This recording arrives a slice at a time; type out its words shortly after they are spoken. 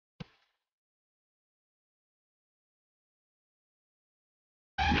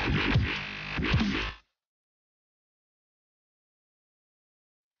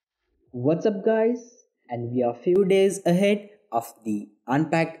What's up, guys? And we are few days ahead of the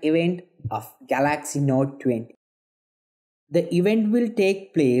unpacked event of Galaxy Note 20. The event will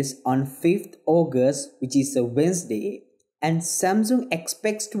take place on 5th August, which is a Wednesday, and Samsung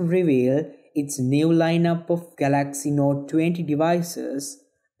expects to reveal its new lineup of Galaxy Note 20 devices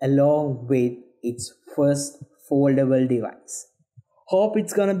along with its first foldable device. Hope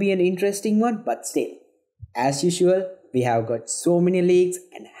it's gonna be an interesting one, but still, as usual, we have got so many leaks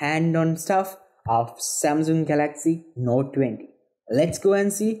and hand-on stuff of Samsung Galaxy Note 20. Let's go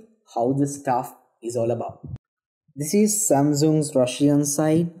and see how the stuff is all about. This is Samsung's Russian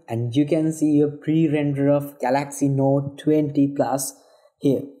side, and you can see a pre-render of Galaxy Note 20 Plus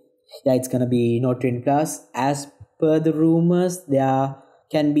here. Yeah, it's gonna be Note 20 Plus. As per the rumors, there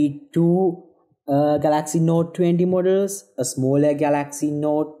can be two Galaxy Note 20 models, a smaller Galaxy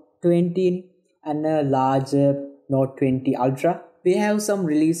Note 20 and a larger Note 20 Ultra. We have some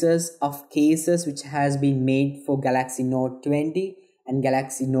releases of cases which has been made for Galaxy Note 20 and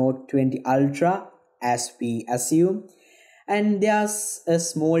Galaxy Note 20 Ultra, as we assume, and there's a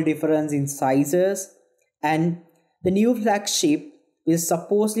small difference in sizes. And the new flagship will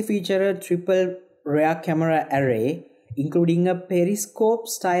supposedly feature a triple rear camera array including a periscope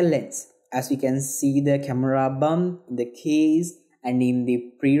style lens. As we can see the camera bump in the case, and in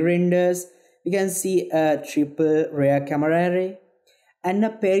the pre-renders we can see a triple rear camera array and a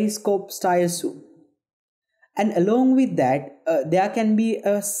periscope style zoom. And along with that, there can be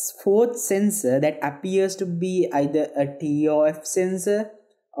a fourth sensor that appears to be either a TOF sensor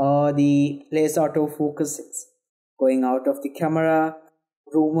or the laser autofocus sensor. Going out of the camera,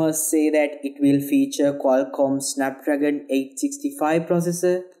 rumors say that it will feature Qualcomm Snapdragon 865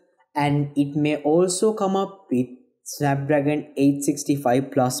 processor, and it may also come up with Snapdragon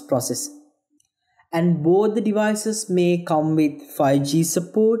 865 Plus processor. And both the devices may come with 5G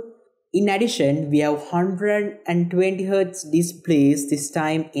support. In addition, we have 120Hz displays this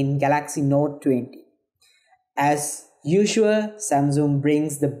time in Galaxy Note 20. As usual, Samsung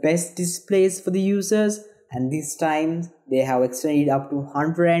brings the best displays for the users, and this time they have extended up to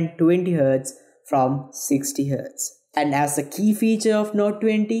 120Hz from 60Hz. And as a key feature of Note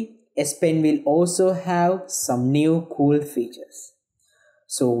 20, S Pen will also have some new cool features.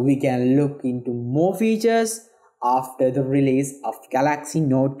 So we can look into more features after the release of Galaxy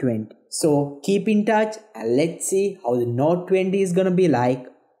Note 20. So keep in touch and let's see how the Note 20 is gonna be like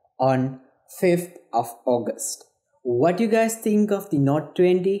on 5th of August. What you guys think of the Note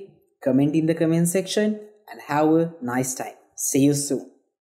 20? Comment in the comment section and have a nice time. See you soon.